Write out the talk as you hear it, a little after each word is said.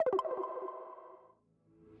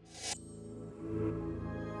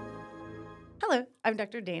Hello, I'm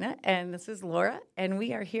Dr. Dana, and this is Laura, and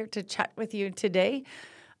we are here to chat with you today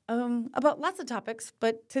about lots of topics,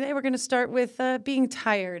 but today we're going to start with being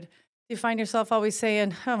tired. You find yourself always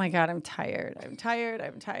saying, oh my God, I'm tired, I'm tired,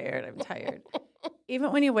 I'm tired, I'm tired.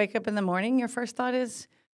 Even when you wake up in the morning, your first thought is,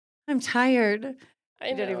 I'm tired.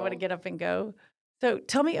 You don't even want to get up and go. So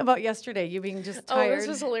tell me about yesterday, you being just tired. Oh, this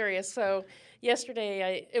was hilarious. So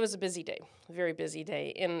yesterday, it was a busy day, a very busy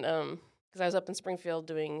day. And because I was up in Springfield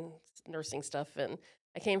doing nursing stuff, and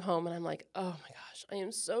I came home and I'm like, oh my gosh, I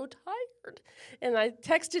am so tired. And I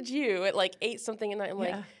texted you at like 8 something at night. I'm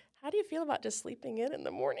like, how do you feel about just sleeping in the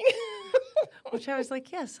morning? Which I was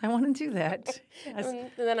like, yes, I want to do that. Yes. And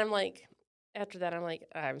then I'm like, after that, I'm like,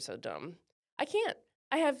 I'm so dumb. I can't.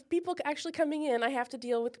 I have people actually coming in. I have to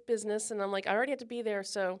deal with business, and I'm like, I already have to be there.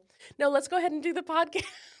 So, no, let's go ahead and do the podcast.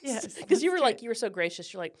 Yes, Because you were so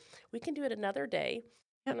gracious. You're like, we can do it another day.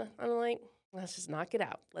 Yep. And I'm like, let's just knock it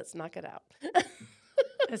out. Let's knock it out.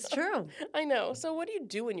 It's true. I know. So what do you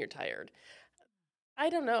do when you're tired? I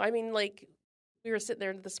don't know. I mean, like, we were sitting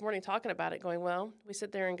there this morning talking about it, going, well, we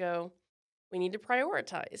sit there and go, we need to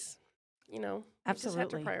prioritize. You know, Absolutely.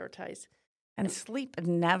 We just have to prioritize. And sleep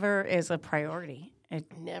never is a priority.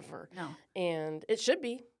 Never. No. And it should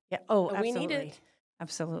be. Yeah. Oh, but absolutely. We need it.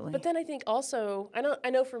 Absolutely. But then I think also, I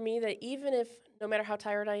know for me that even if, no matter how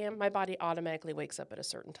tired I am, my body automatically wakes up at a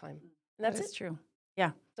certain time. And that's That's true.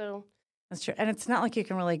 Yeah. So. That's true. And it's not like you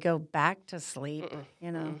can really go back to sleep,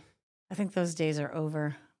 you know. Mm-mm. I think those days are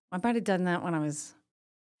over. I might have done that when I was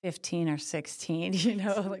 15 or 16, you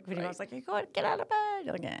know, like when I was like, go get out of bed.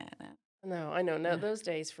 You're like, No, I know. No, those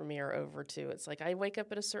days for me are over too. It's like I wake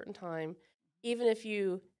up at a certain time. Even if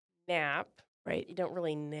you nap, right? You don't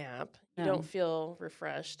really nap. You No. don't feel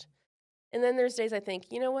refreshed. And then there's days I think,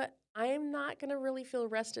 you know what? I am not going to really feel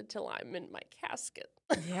rested till I'm in my casket.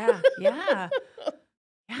 Yeah.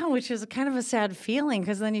 Yeah, which is kind of a sad feeling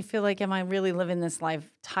because then you feel like, am I really living this life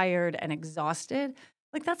tired and exhausted?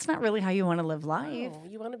 Like, that's not really how you want to live life. No,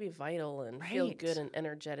 you want to be vital and feel good and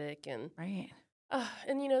energetic. And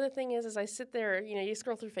and, you know, the thing is I sit there, you know, you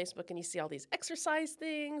scroll through Facebook and you see all these exercise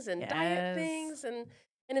things and diet things. And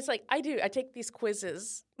it's like, I take these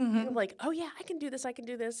quizzes. And I'm like, oh, yeah, I can do this. I can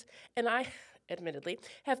do this. And I, admittedly,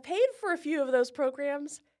 have paid for a few of those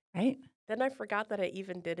programs. Right. Then I forgot that I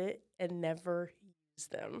even did it and never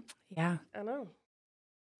used them. Yeah. I know.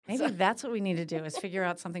 Maybe that's what we need to do is figure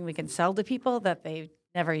out something we can sell to people that they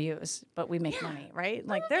never use, but we make money, right?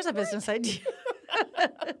 Like there's a business idea.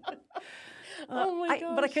 Oh my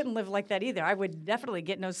gosh. But I couldn't live like that either. I would definitely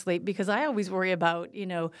get no sleep because I always worry about, you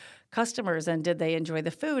know, customers and did they enjoy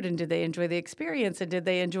the food and did they enjoy the experience and did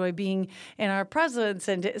they enjoy being in our presence?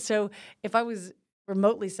 And so if I was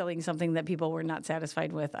remotely selling something that people were not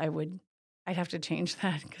satisfied with, I'd have to change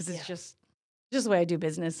that because it's just the way I do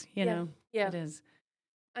business, you know? Yeah. It is.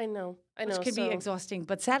 I know. Which can be exhausting,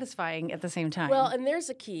 but satisfying at the same time. Well, and there's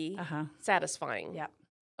a key, satisfying. Yeah.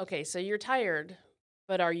 Okay, so you're tired,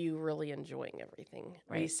 but are you really enjoying everything?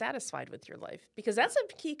 Are you satisfied with your life? Because that's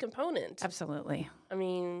a key component. Absolutely. I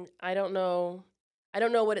mean, I don't know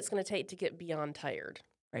what it's going to take to get beyond tired.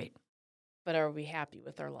 Right. But are we happy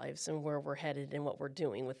with our lives and where we're headed and what we're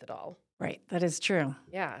doing with it all? Right. That is true.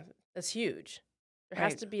 Yeah, that's huge. There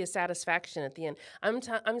has to be a satisfaction at the end. I'm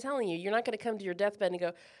telling you, you're not going to come to your deathbed and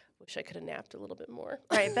go, wish I could have napped a little bit more.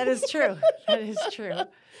 Right, that is true. That is true.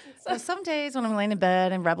 So some days when I'm laying in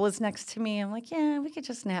bed and Rebel is next to me, I'm like, yeah, we could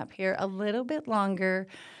just nap here a little bit longer.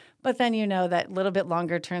 But then, you know, that little bit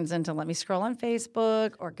longer turns into let me scroll on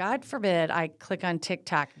Facebook or, God forbid, I click on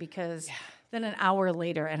TikTok because then an hour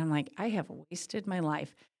later and I'm like, I have wasted my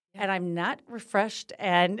life. Yeah. And I'm not refreshed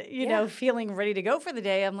and, you know, feeling ready to go for the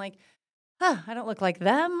day. I'm like, I don't look like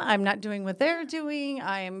them. I'm not doing what they're doing.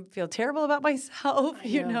 I feel terrible about myself,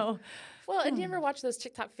 you know. Well, and do you ever watch those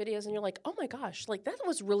TikTok videos and you're like, oh my gosh, like that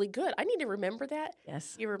was really good. I need to remember that.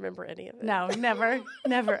 Yes. You remember any of it? No, never. I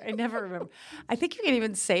never remember. I think you can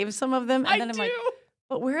even save some of them. And then I'm like,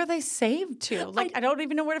 but where are they saved to? Like, I don't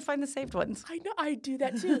even know where to find the saved ones. I know. I do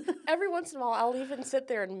that too. Every once in a while, I'll even sit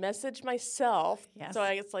there and message myself. Yes. So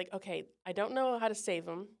it's like, okay, I don't know how to save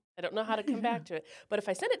them. I don't know how to come back to it. But if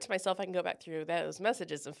I send it to myself, I can go back through those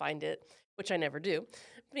messages and find it, which I never do.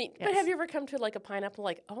 But have you ever come to like a pineapple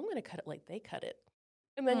like, oh, I'm going to cut it like they cut it?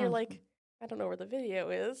 And then you're like, I don't know where the video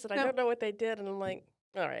is, and I don't know what they did. And I'm like,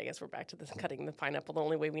 all right, I guess we're back to this cutting the pineapple the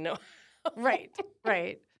only way we know. Right.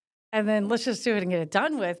 And then let's just do it and get it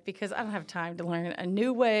done with because I don't have time to learn a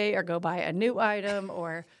new way or go buy a new item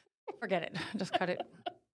or forget it. Just cut it.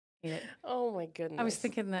 Eat it. Oh, my goodness. I was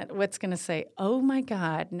thinking that Whit's going to say, oh, my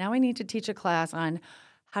God, now I need to teach a class on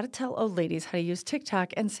how to tell old ladies how to use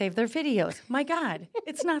TikTok and save their videos. My God,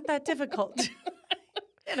 it's not that difficult.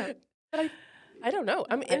 But I don't know.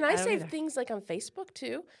 I mean, and I don't save either. things like on Facebook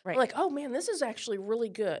too. Right. I'm like, oh man, this is actually really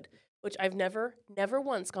good, which I've never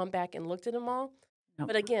once gone back and looked at them all. Nope.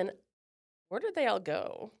 But again, where did they all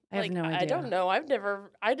go? I have no idea. I don't know.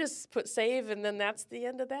 I just put save and then that's the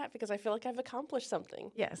end of that because I feel like I've accomplished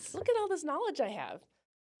something. Yes. Look at all this knowledge I have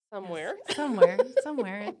somewhere. Yes.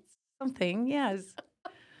 Somewhere. It's something, yes.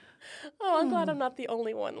 Oh, I'm glad I'm not the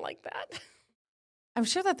only one like that. I'm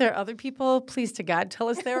sure that there are other people. Please to God, tell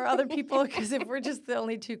us there are other people, because if we're just the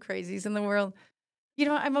only two crazies in the world,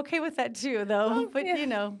 I'm okay with that too, though.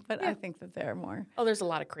 But I think that there are more. Oh, there's a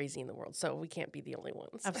lot of crazy in the world, so we can't be the only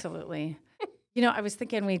ones. Absolutely. I was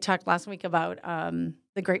thinking, we talked last week about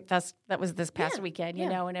the Grape Fest that was this past weekend,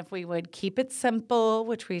 and if we would keep it simple,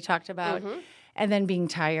 which we talked about, and then being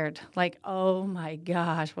tired. Like, oh my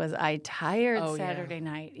gosh, was I tired Saturday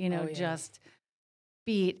night? Just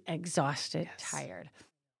beat, exhausted, tired.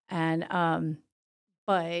 And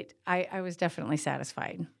but I was definitely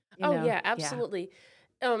satisfied. Absolutely.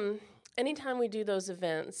 Anytime we do those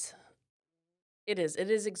events, it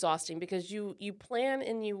is exhausting because you plan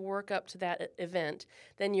and you work up to that event.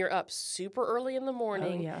 Then you're up super early in the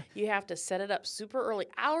morning. Oh, yeah. You have to set it up super early,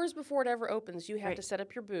 hours before it ever opens. You have to set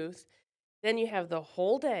up your booth. Then you have the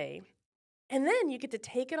whole day. And then you get to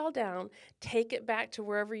take it all down, take it back to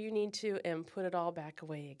wherever you need to, and put it all back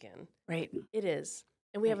away again. Right. It is.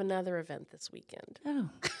 And we have another event this weekend. Oh,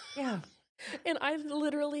 yeah. And I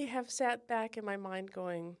literally have sat back in my mind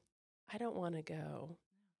going, I don't want to go.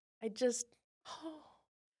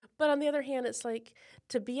 But on the other hand, it's like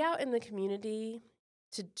to be out in the community,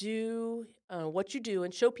 to do what you do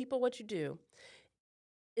and show people what you do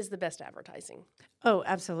is the best advertising. Oh,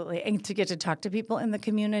 absolutely. And to get to talk to people in the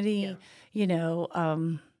community,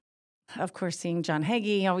 of course, seeing John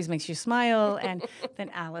Hagee always makes you smile. And then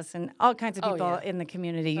Alice and all kinds of people in the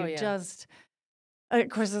community. Of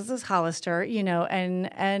course, this is Hollister,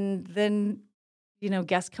 and then,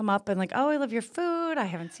 guests come up and like, oh, I love your food. I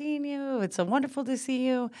haven't seen you. It's so wonderful to see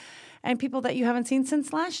you. And people that you haven't seen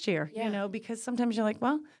since last year, because sometimes you're like,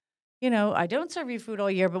 well, I don't serve you food all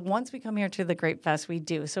year, but once we come here to the Grape Fest, we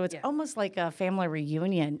do. So it's almost like a family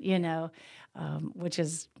reunion, which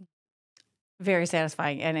is very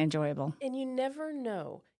satisfying and enjoyable. And you never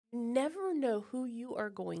know who you are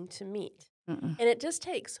going to meet. Mm-mm. And it just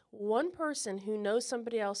takes one person who knows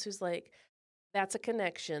somebody else who's like, that's a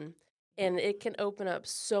connection. And it can open up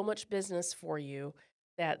so much business for you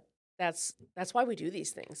that's why we do these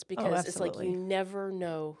things, because it's like you never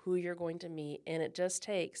know who you're going to meet. And it just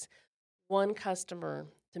takes one customer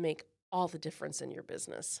to make all the difference in your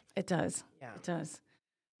business. It does. Yeah. It does.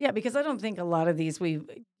 Yeah, because I don't think a lot of these you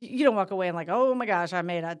don't walk away and like, oh my gosh, I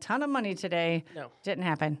made a ton of money today. No. Didn't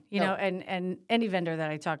happen. And any vendor that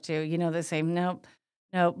I talk to, they say, nope.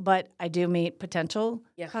 No, but I do meet potential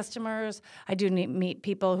customers. I do meet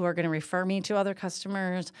people who are going to refer me to other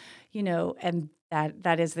customers, and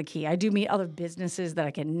that is the key. I do meet other businesses that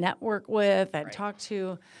I can network with and talk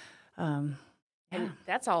to. And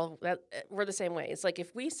that's all. We're the same way. It's like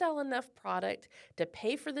if we sell enough product to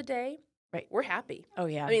pay for the day, we're happy. Oh,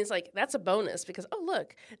 yeah. I mean, it's like that's a bonus because, oh,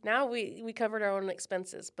 look, now we covered our own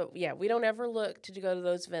expenses. But, we don't ever look to go to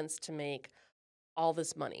those events to make all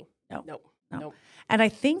this money. Nope. And I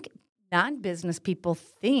think non-business people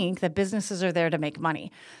think that businesses are there to make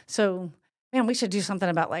money. So, man, we should do something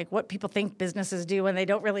about like what people think businesses do when they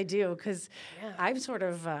don't really do. Because I've sort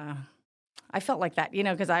of, I felt like that,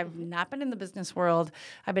 because I've not been in the business world.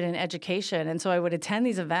 I've been in education. And so I would attend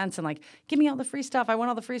these events and like, give me all the free stuff. I want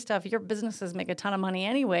all the free stuff. Your businesses make a ton of money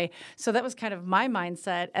anyway. So that was kind of my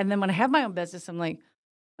mindset. And then when I have my own business, I'm like,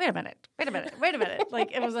 wait a minute.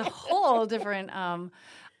 Like it was a whole different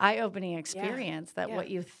eye-opening experience that what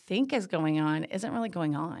you think is going on isn't really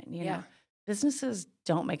going on. You know, businesses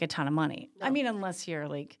don't make a ton of money. No. I mean, unless you're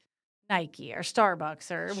like Nike or Starbucks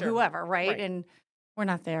or whoever, right? And we're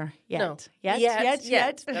not there yet. No.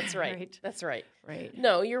 Yet. That's right. That's right. Right.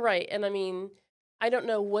 No, you're right. And I mean, I don't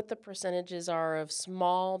know what the percentages are of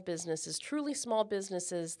small businesses, truly small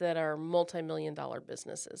businesses that are multi-million-dollar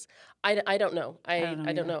businesses. I don't know. I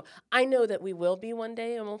don't know. I know that we will be one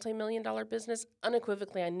day a multi-million-dollar business.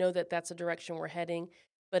 Unequivocally, I know that that's a direction we're heading,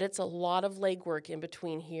 but it's a lot of legwork in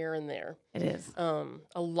between here and there. It is.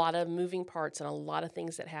 A lot of moving parts and a lot of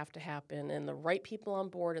things that have to happen, and the right people on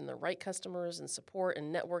board and the right customers and support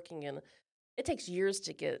and networking. And it takes years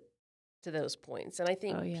to get to those points. And I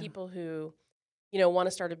think people who want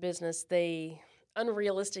to start a business, they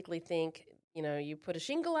unrealistically think, you put a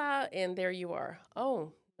shingle out and there you are.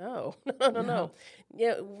 Oh, No, no.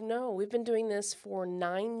 Yeah, no, we've been doing this for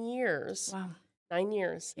 9 years. Wow. 9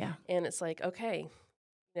 years. Yeah. And it's like, okay,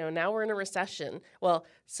 now we're in a recession. Well,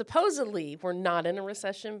 supposedly we're not in a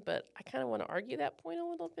recession, but I kind of want to argue that point a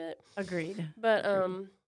little bit. Agreed. But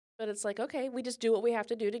it's like, okay, we just do what we have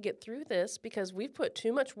to do to get through this because we've put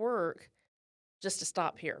too much work just to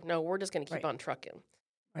stop here. No, we're just going to keep on trucking.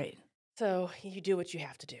 Right. So you do what you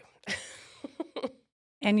have to do.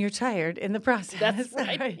 And you're tired in the process. That's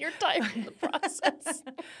right. You're tired in the process.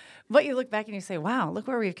 But you look back and you say, wow, look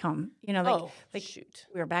where we've come. Shoot.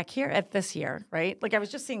 We were back here at this year, right? Like I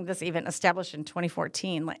was just seeing this event established in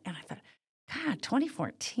 2014. And I thought, God,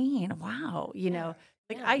 2014, wow.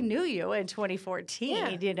 I knew you in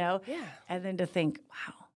 2014, Yeah. And then to think,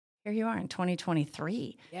 wow, here you are in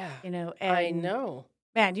 2023. Yeah. And I know.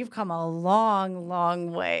 Man, you've come a long,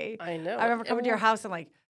 long way. I know. I remember coming to your house and like,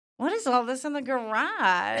 what is all this in the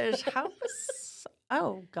garage?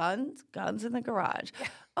 Guns in the garage. Yeah.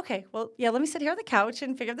 Okay, well, yeah, let me sit here on the couch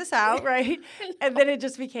and figure this out, right? And then it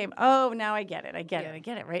just became, now I get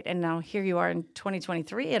it, right? And now here you are in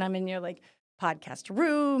 2023, and I'm in your podcast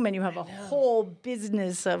room, and you have a whole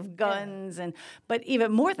business of guns, but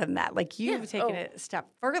even more than that, you've taken it a step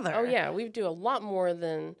further. Oh yeah, we do a lot more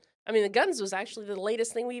than. I mean, the guns was actually the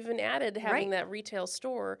latest thing we even added, having that retail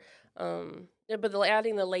store. But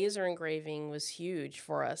adding the laser engraving was huge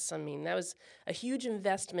for us. I mean, that was a huge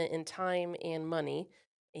investment in time and money.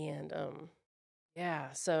 And,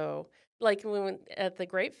 so when we went at the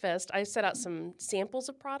Grape Fest, I set out some samples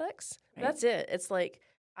of products. Right. That's it. It's like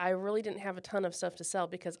I really didn't have a ton of stuff to sell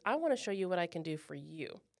because I want to show you what I can do for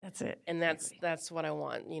you. That's it. And that's what I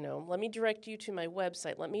want. Let me direct you to my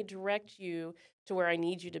website. Let me direct you to where I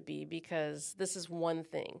need you to be because this is one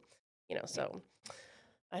thing, so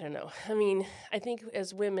I don't know. I mean, I think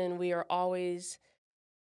as women, we are always,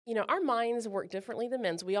 our minds work differently than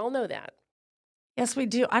men's. We all know that. Yes, we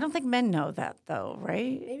do. I don't think men know that, though,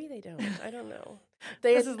 right? Maybe they don't. I don't know.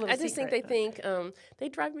 I just think they think they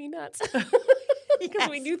drive me nuts because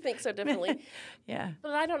we do think so differently. Yeah.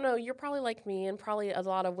 But I don't know. You're probably like me and probably a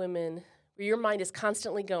lot of women where your mind is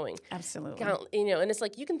constantly going. Absolutely. And it's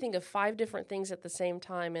like you can think of 5 different things at the same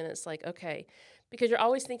time, and it's like, okay, because you're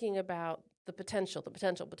always thinking about the potential.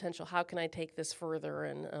 How can I take this further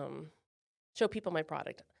and show people my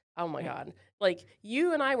product? Oh, my God.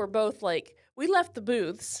 You and I were both we left the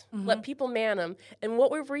booths, let people man them. And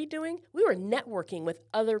what were we doing? We were networking with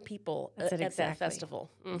other people at that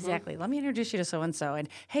festival. Mm-hmm. Exactly. Let me introduce you to so-and-so. And,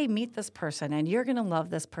 hey, meet this person. And you're going to love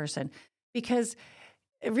this person. Because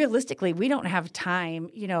realistically, we don't have time,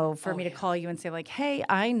 for me to call you and say, hey,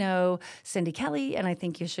 I know Cindy Kelly, and I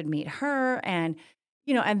think you should meet her. And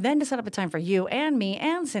and then to set up a time for you and me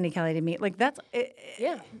and Cindy Kelly to meet, that's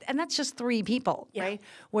and that's just 3 people, right?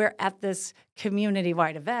 Where at this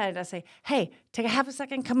community-wide event, I say, hey, take a half a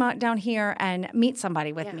second, come out down here and meet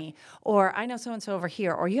somebody with me. Or I know so-and-so over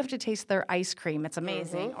here. Or you have to taste their ice cream. It's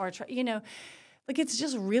amazing. Or, it's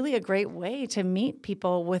just really a great way to meet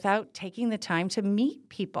people without taking the time to meet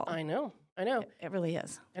people. I know. It really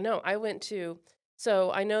is. I know.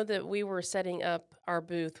 So I know that we were setting up our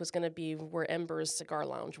booth was going to be where Ember's Cigar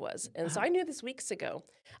Lounge was. And so I knew this weeks ago.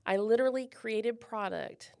 I literally created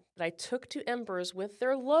product that I took to Ember's with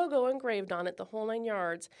their logo engraved on it, the whole 9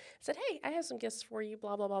 yards. Said, hey, I have some gifts for you,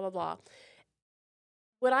 blah, blah, blah, blah, blah.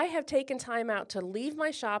 Would I have taken time out to leave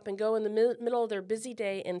my shop and go in the middle of their busy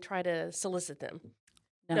day and try to solicit them?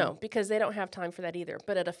 No, because they don't have time for that either.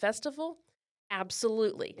 But at a festival,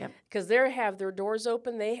 absolutely. Because they have their doors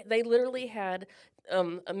open. They literally had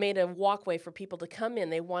made a walkway for people to come in.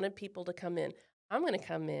 They wanted people to come in. I'm going to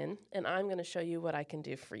come in, and I'm going to show you what I can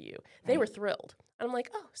do for you. They were thrilled. And I'm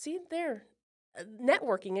like, oh, see, they're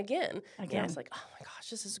networking again. And I was like, oh, my gosh,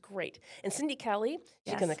 this is great. And Cindy Kelly,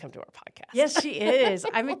 she's going to come to our podcast. Yes, she is.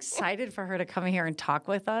 I'm excited for her to come here and talk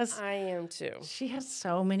with us. I am, too. She has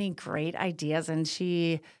so many great ideas, and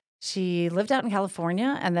she lived out in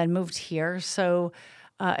California and then moved here. So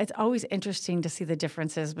it's always interesting to see the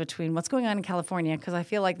differences between what's going on in California because I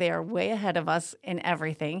feel like they are way ahead of us in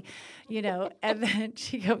everything, And then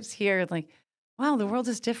she goes here and wow, the world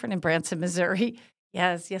is different in Branson, Missouri.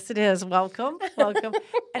 Yes, it is. Welcome.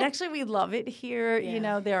 And actually, we love it here.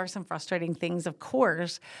 Yeah. There are some frustrating things, of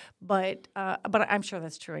course, but I'm sure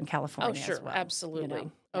that's true in California. Oh, sure, as well,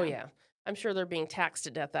 absolutely. Oh, yeah. I'm sure they're being taxed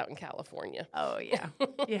to death out in California. Oh, yeah.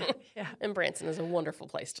 Yeah. And Branson is a wonderful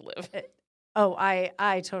place to live.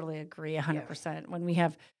 I totally agree 100%. Yeah. When we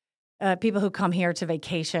have people who come here to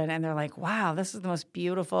vacation and they're like, wow, this is the most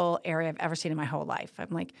beautiful area I've ever seen in my whole life.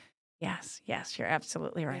 I'm like, yes, you're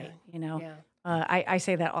absolutely right. Yeah. I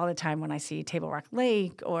say that all the time when I see Table Rock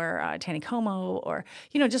Lake or Taneycomo or,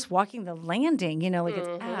 just walking the landing, like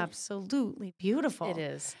it's absolutely beautiful. It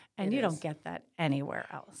is. And you don't get that anywhere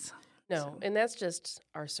else. No, and that's just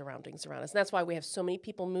our surroundings around us. And that's why we have so many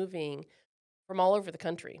people moving from all over the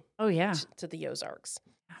country. Oh, yeah. To the Ozarks.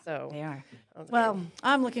 So they are. Well,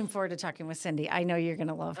 I'm looking forward to talking with Cindy. I know you're going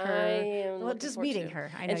to love her. Well, just meeting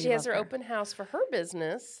her. I know and she has her open house for her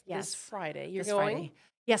business this Friday. You're going? Friday.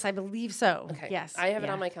 Yes, I believe so. Okay. Yes. I have it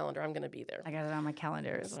on my calendar. I'm going to be there. I got it on my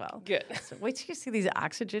calendar as well. Good. So wait till you see these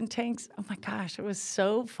oxygen tanks. Oh my gosh, it was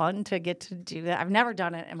so fun to get to do that. I've never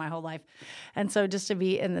done it in my whole life. And so just to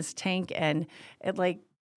be in this tank and it like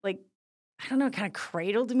I don't know, it kind of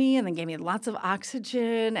cradled me and then gave me lots of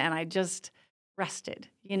oxygen and I just rested,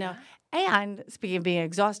 And speaking of being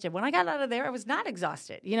exhausted, when I got out of there, I was not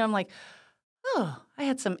exhausted. I'm like, oh, I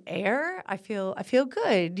had some air. I feel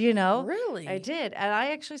good, Really? I did. And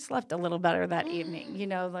I actually slept a little better that evening,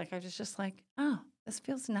 like I was just like, oh, this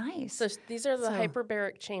feels nice. So these are the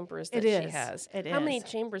hyperbaric chambers that she has. How many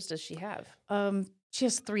chambers does she have? She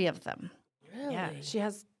has 3 of them. Really? Yeah, she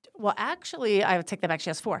has. Well, actually, I would take that back. She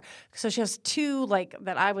has 4. So she has 2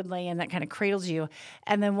 that I would lay in that kind of cradles you,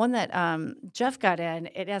 and then one that Jeff got in.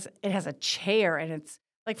 It has a chair, and it's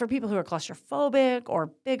like for people who are claustrophobic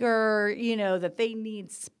or bigger, that they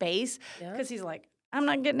need space. Because he's like, I'm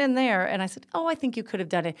not getting in there. And I said, oh, I think you could have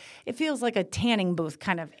done it. It feels like a tanning booth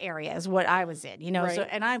kind of area is what I was in, Right. So,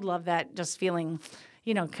 and I love that, just feeling,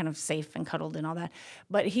 kind of safe and cuddled and all that.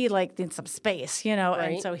 But he needs some space, Right.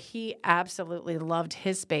 and so he absolutely loved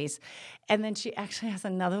his space. And then she actually has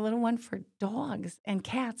another little one for dogs and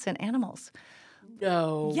cats and animals.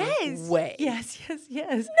 No Yes. way. Yes. No way.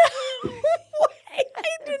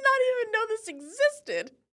 I did not even know this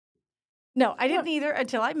existed. No, I didn't either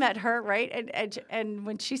until I met her, right? And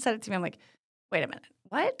when she said it to me, I'm like, wait a minute,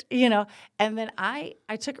 what? And then I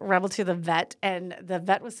took Rebel to the vet, and the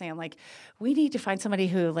vet was saying, we need to find somebody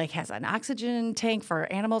who, has an oxygen tank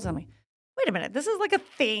for animals. I'm like, wait a minute, this is like a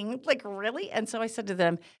thing, really? And so I said to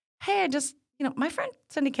them, hey, I just, my friend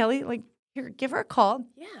Cindy Kelly, here, give her a call.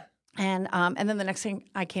 Yeah. And then the next thing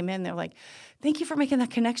I came in, they're like, thank you for making that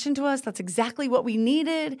connection to us. That's exactly what we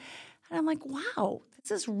needed. And I'm like, wow,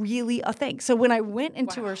 this is really a thing. So when I went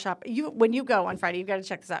into her shop, when you go on Friday, you've got to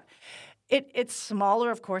check this out. It's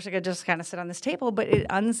smaller, of course. I could just kind of sit on this table, but it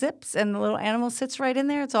unzips and the little animal sits right in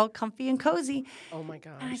there. It's all comfy and cozy. Oh my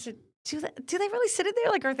gosh. And I said, do they really sit in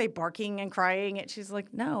there? Are they barking and crying? And she's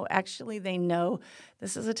like, no, actually they know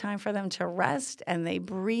this is a time for them to rest and they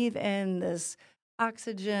breathe in this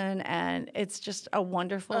oxygen and it's just a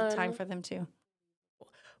wonderful time for them too.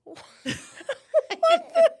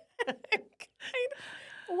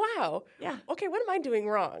 Wow. Yeah. Okay, what am I doing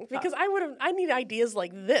wrong? Because I need ideas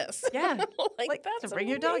like this. Yeah. That's to bring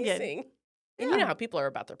your dog in. And Yeah. you know how people are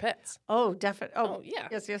about their pets. Oh, definitely. Oh, yeah.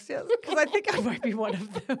 Yes. Because I think I might be one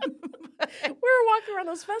of them. We were walking around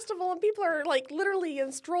this festival and people are literally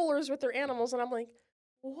in strollers with their animals and I'm like,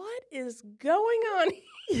 what is going on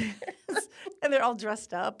here? Yes. And they're all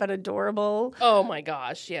dressed up and adorable. Oh my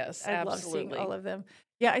gosh, yes. I love seeing all of them.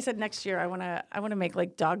 Yeah, I said next year I want to make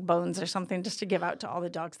dog bones or something just to give out to all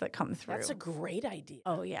the dogs that come through. That's a great idea.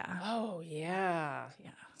 Oh yeah. Oh yeah.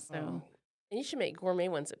 Yeah. So and you should make gourmet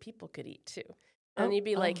ones that people could eat too. And you'd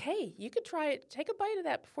be like, hey, you could try it. Take a bite of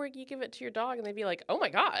that before you give it to your dog. And they'd be like, oh my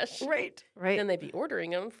gosh. Right. Then they'd be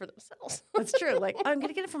ordering them for themselves. That's true. I'm going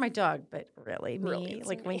to get it for my dog, but really, me,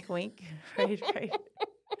 wink, wink. Right.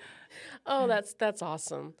 Oh, that's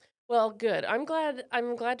awesome. Well, good. I'm glad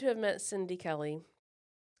to have met Cindy Kelly.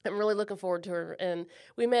 I'm really looking forward to her. And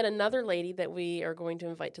we met another lady that we are going to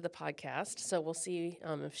invite to the podcast. So we'll see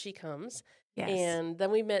if she comes. Yes. And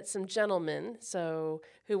then we met some gentlemen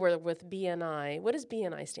who were with BNI. What does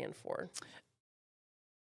BNI stand for?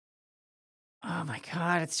 Oh, my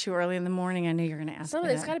God. It's too early in the morning. I knew you were going to ask me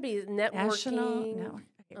that. It's got to be networking. National network.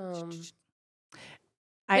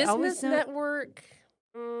 Okay. Business network.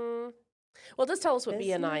 Well, just tell us what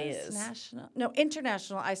BNI is.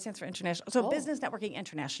 International. I stands for international. So Business Networking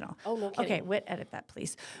International. Oh, no kidding. Okay, Whit, edit that,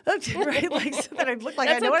 please. Okay, right, so that I look like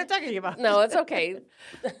I know what I'm talking about. No, it's okay.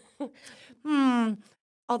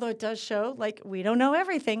 Although it does show, we don't know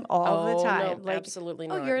everything all the time. No, absolutely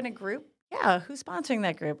not. Oh, you're in a group? Yeah, who's sponsoring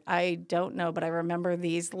that group? I don't know, but I remember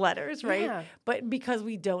these letters, right? Yeah. But because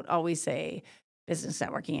we don't always say Business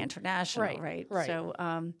Networking International, right?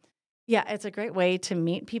 So, yeah, it's a great way to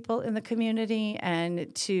meet people in the community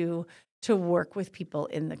and to work with people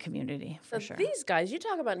in the community, for sure. These guys, you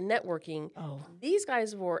talk about networking. Oh. These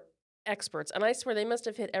guys were experts, and I swear they must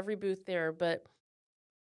have hit every booth there, but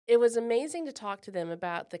it was amazing to talk to them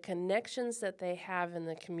about the connections that they have in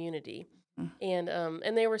the community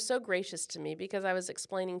And they were so gracious to me because I was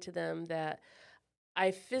explaining to them that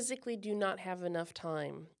I physically do not have enough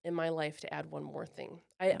time in my life to add one more thing.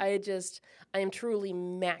 I am truly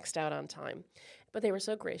maxed out on time. But they were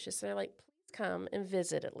so gracious. They're like, please come and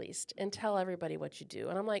visit at least and tell everybody what you do.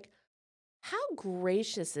 And I'm like, how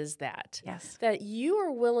gracious is that? Yes. That you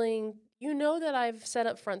are willing, you know that I've said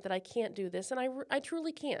up front that I can't do this, and I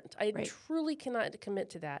truly can't. I truly cannot commit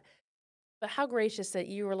to that. But how gracious that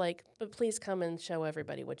you were like, but please come and show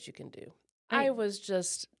everybody what you can do. Right. I was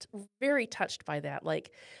just very touched by that.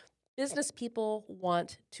 Like, business people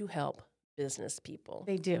want to help business people.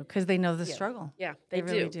 They do, because they know the struggle. Yeah, they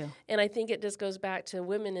really do. And I think it just goes back to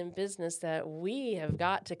women in business that we have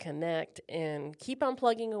got to connect and keep on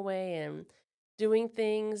plugging away and doing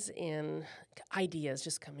things and ideas,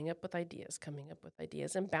 just coming up with ideas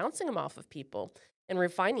and bouncing them off of people and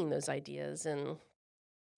refining those ideas and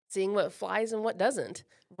seeing what flies and what doesn't.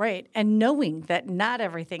 Right. And knowing that not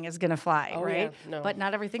everything is going to fly, right? Yeah, no. But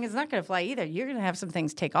not everything is not going to fly either. You're going to have some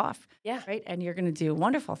things take off. Yeah. Right. And you're going to do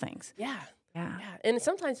wonderful things. Yeah. Yeah. Yeah. And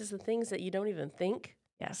sometimes it's the things that you don't even think.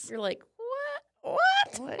 Yes. You're like,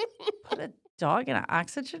 what? Put a dog in an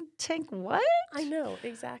oxygen tank? What? I know.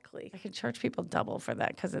 Exactly. I could charge people double for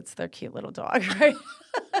that because it's their cute little dog, right?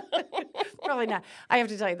 Probably not. I have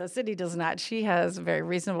to tell you, the city does not. She has very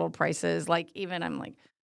reasonable prices. Like, even I'm like,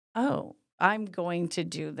 oh, I'm going to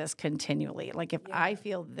do this continually. Like, if I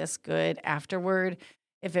feel this good afterward,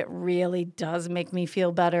 if it really does make me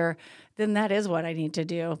feel better, then that is what I need to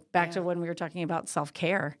do. Back to when we were talking about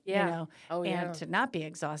self-care, you know, and to not be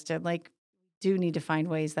exhausted. Like, do need to find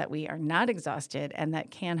ways that we are not exhausted and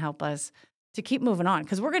that can help us to keep moving on,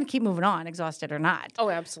 because we're going to keep moving on, exhausted or not. Oh,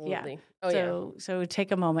 absolutely. Yeah. So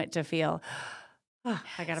take a moment to feel,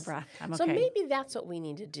 I got a breath. I'm okay. So maybe that's what we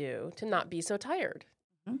need to do to not be so tired.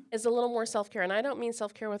 Is a little more self-care. And I don't mean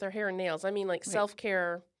self-care with our hair and nails. I mean like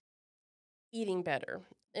self-care, eating better.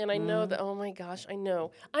 And I know that, oh my gosh, I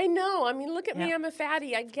know. I mean, look at me, I'm a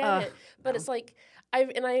fatty. I get it. But it's like, I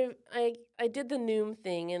did the Noom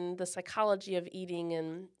thing and the psychology of eating.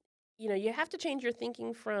 And, you know, you have to change your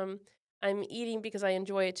thinking from I'm eating because I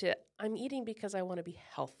enjoy it to I'm eating because I want to be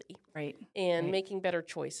healthy. Right. And making better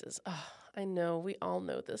choices. Oh, I know. We all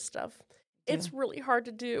know this stuff. It's really hard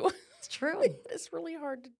to do. It's true. It's really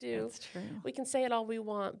hard to do. It's true. We can say it all we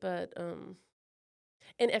want, but and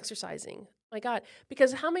exercising. My God,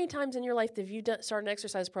 because how many times in your life have you started an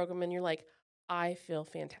exercise program and you're like, I feel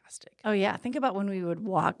fantastic? Oh yeah, think about when we would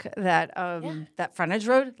walk that that frontage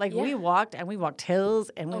road. Like we walked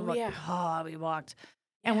hills and we walked.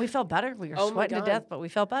 And we felt better. We were sweating to death, but we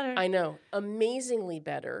felt better. I know. Amazingly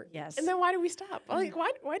better. Yes. And then why do we stop? Like,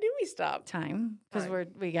 why do we stop? Time. Because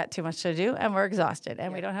we got too much to do and we're exhausted.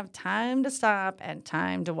 And we don't have time to stop and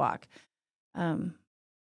time to walk. But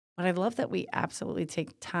I love that we absolutely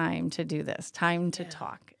take time to do this, time to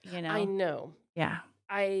talk, you know? I know. Yeah.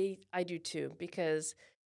 I do too, because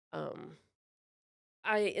I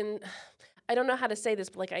don't know how to say this,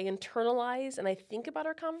 but like I internalize and I think about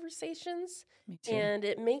our conversations, and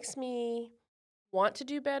it makes me want to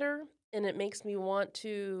do better, and it makes me want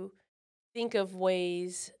to think of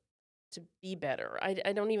ways to be better.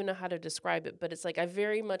 I don't even know how to describe it, but it's like I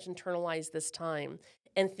very much internalize this time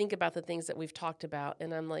and think about the things that we've talked about,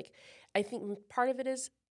 and I'm like, I think part of it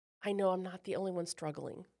is I know I'm not the only one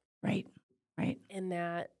struggling. Right. And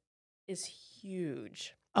that is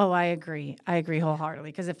huge. Oh, I agree. I agree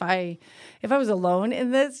wholeheartedly. Because if I was alone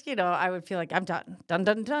in this, you know, I would feel like I'm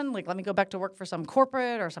done. Like, let me go back to work for some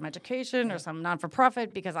corporate or some education or some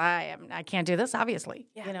non-for-profit because I can't do this, obviously,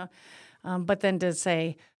 you know. But then to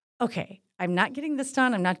say, okay, I'm not getting this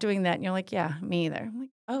done. I'm not doing that. And you're like, yeah, me either. I'm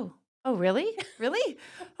like, oh, really? Really?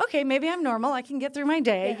 Okay, maybe I'm normal. I can get through my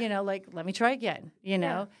day, you know, like, let me try again, you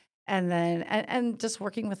know. And then, and just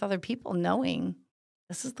working with other people, knowing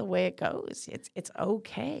this is the way it goes. It's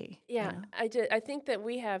okay. Yeah, you know? I think that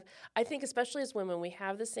I think especially as women, we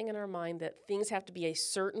have this thing in our mind that things have to be a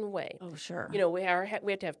certain way. Oh, sure. You know, we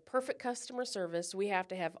have to have perfect customer service. We have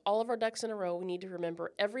to have all of our ducks in a row. We need to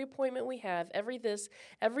remember every appointment we have, every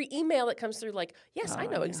email that comes through, like, yes, I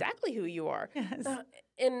know exactly who you are. Yes.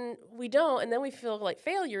 And we don't, and then we feel like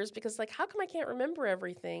failures because, like, how come I can't remember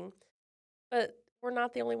everything? But we're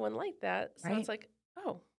not the only one like that. So it's like,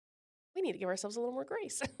 oh, we need to give ourselves a little more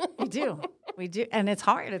grace. We do. And it's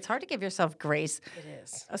hard. It's hard to give yourself grace. It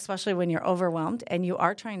is. Especially when you're overwhelmed and you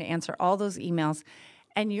are trying to answer all those emails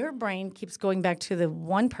and your brain keeps going back to the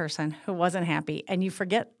one person who wasn't happy and you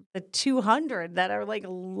forget the 200 that are like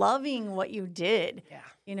loving what you did. Yeah.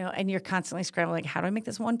 You know, and you're constantly scrambling, how do I make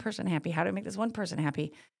this one person happy? How do I make this one person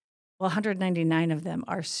happy? Well, 199 of them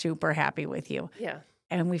are super happy with you. Yeah.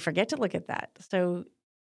 And we forget to look at that. So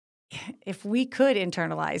if we could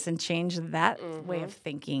internalize and change that way of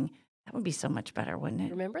thinking, that would be so much better, wouldn't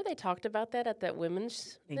it? Remember they talked about that at that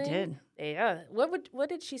women's They thing? did. Yeah. What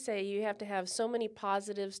did she say? You have to have so many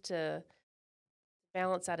positives to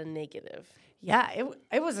balance out a negative. Yeah,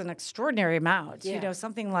 it was an extraordinary amount. Yeah.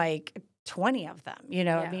 Something like 20 of them.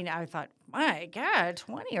 Yeah. I mean, I thought, my God,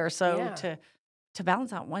 20 or so to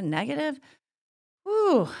balance out one negative.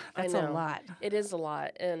 Whew, that's a lot. It is a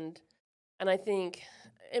lot. And I think,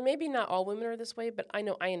 and maybe not all women are this way, but I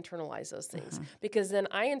know I internalize those things because then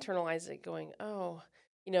I internalize it going, oh,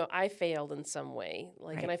 I failed in some way,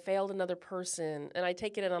 and I failed another person, and I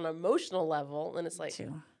take it on an emotional level, and it's like,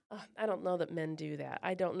 oh, I don't know that men do that.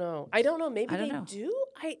 I don't know. Maybe they do.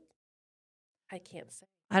 I can't say.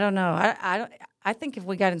 I don't know. I think if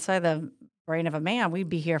we got inside the brain of a man, we'd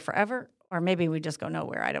be here forever, or maybe we'd just go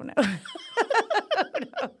nowhere. I don't know. Who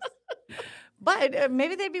knows? But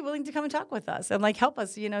maybe they'd be willing to come and talk with us and help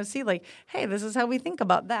us, see hey, this is how we think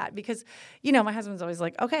about that. Because, my husband's always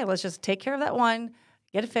like, okay, let's just take care of that one,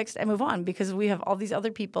 get it fixed and move on, because we have all these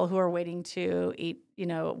other people who are waiting to eat,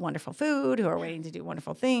 wonderful food, who are waiting to do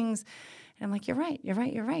wonderful things. And I'm like, you're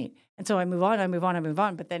right. And so I move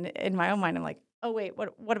on. But then in my own mind, I'm like, oh, wait,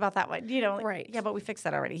 what about that one? Right. Yeah, but we fixed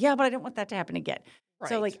that already. Yeah, but I didn't want that to happen again. Right.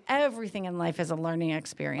 So everything in life is a learning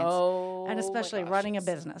experience. Oh, and especially running a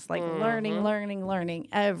business, learning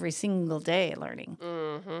every single day, learning.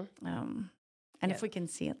 And if we can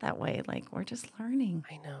see it that way, we're just learning.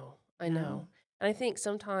 I know. And I think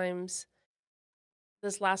sometimes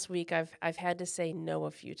this last week I've had to say no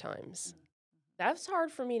a few times. That's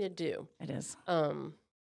hard for me to do. It is.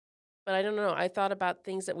 But I don't know. I thought about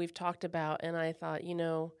things that we've talked about, and I thought,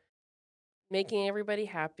 making everybody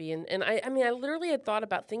happy. And I literally had thought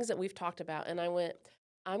about things that we've talked about, and I went,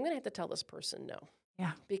 I'm going to have to tell this person no.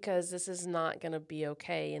 Yeah. Because this is not going to be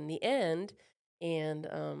okay in the end. And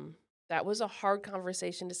that was a hard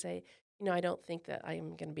conversation to say, I don't think that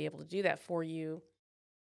I'm going to be able to do that for you.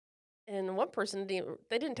 And one person, they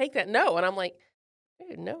didn't take that no. And I'm like,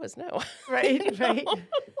 dude, no is no. Right. Like,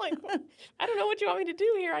 I don't know what you want me to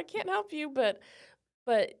do here. I can't help you. But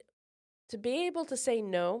to be able to say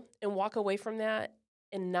no and walk away from that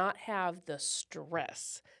and not have the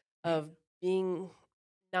stress of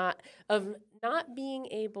not being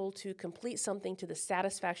able to complete something to the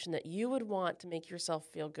satisfaction that you would want to make yourself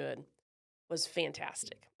feel good was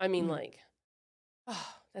fantastic. I mean,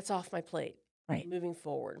 that's off my plate. Right. Moving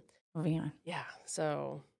forward. Moving on. Yeah.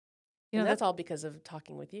 So, that's all because of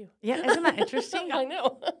talking with you. Yeah. Isn't that interesting? I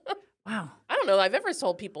know. Wow. I don't know. I've ever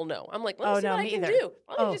told people no. I'm like, let me see what I can do.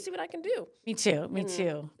 Let me just see what I can do. Me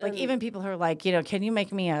too. Even people who are like, can you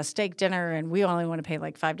make me a steak dinner and we only want to pay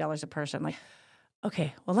 $5 a person? I'm like,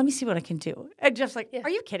 okay, well, let me see what I can do. And just are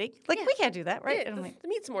you kidding? We can't do that, right? Yeah, and I'm like, the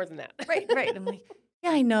meat's more than that. Right. I'm like, yeah,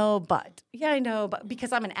 I know, but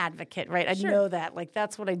because I'm an advocate, right? I know that.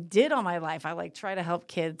 That's what I did all my life. I try to help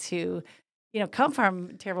kids who, come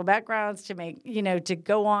from terrible backgrounds to make, to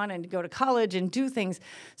go on and go to college and do things.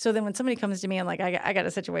 So then when somebody comes to me and I got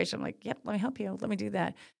a situation, I'm like, yep, let me help you. Let me do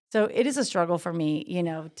that. So it is a struggle for me,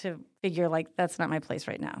 to figure that's not my place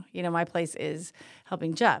right now. My place is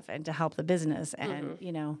helping Jeff and to help the business. And,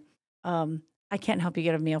 I can't help you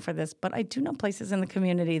get a meal for this, but I do know places in the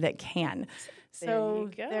community that can. So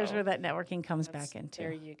there's where that networking comes back into.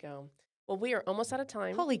 There you go. Well, we are almost out of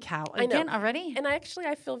time. Holy cow. Again already? And I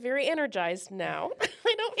feel very energized now.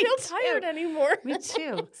 I don't feel tired anymore. Me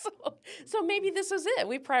too. So maybe this was it.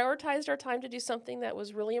 We prioritized our time to do something that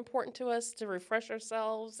was really important to us, to refresh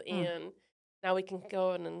ourselves, and now we can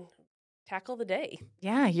go and tackle the day.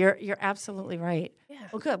 Yeah, you're absolutely right. Yeah.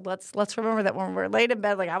 Well, good. Let's remember that when we're laid in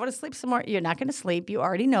bed, I want to sleep some more. You're not going to sleep. You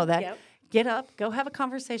already know that. Yep. Get up, go have a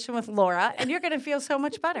conversation with Laura, and you're going to feel so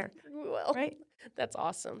much better. Well, right? That's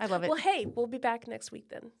awesome. I love it. Well, hey, we'll be back next week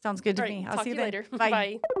then. Sounds good to me. I'll see you later. Bye.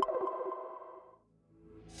 Bye.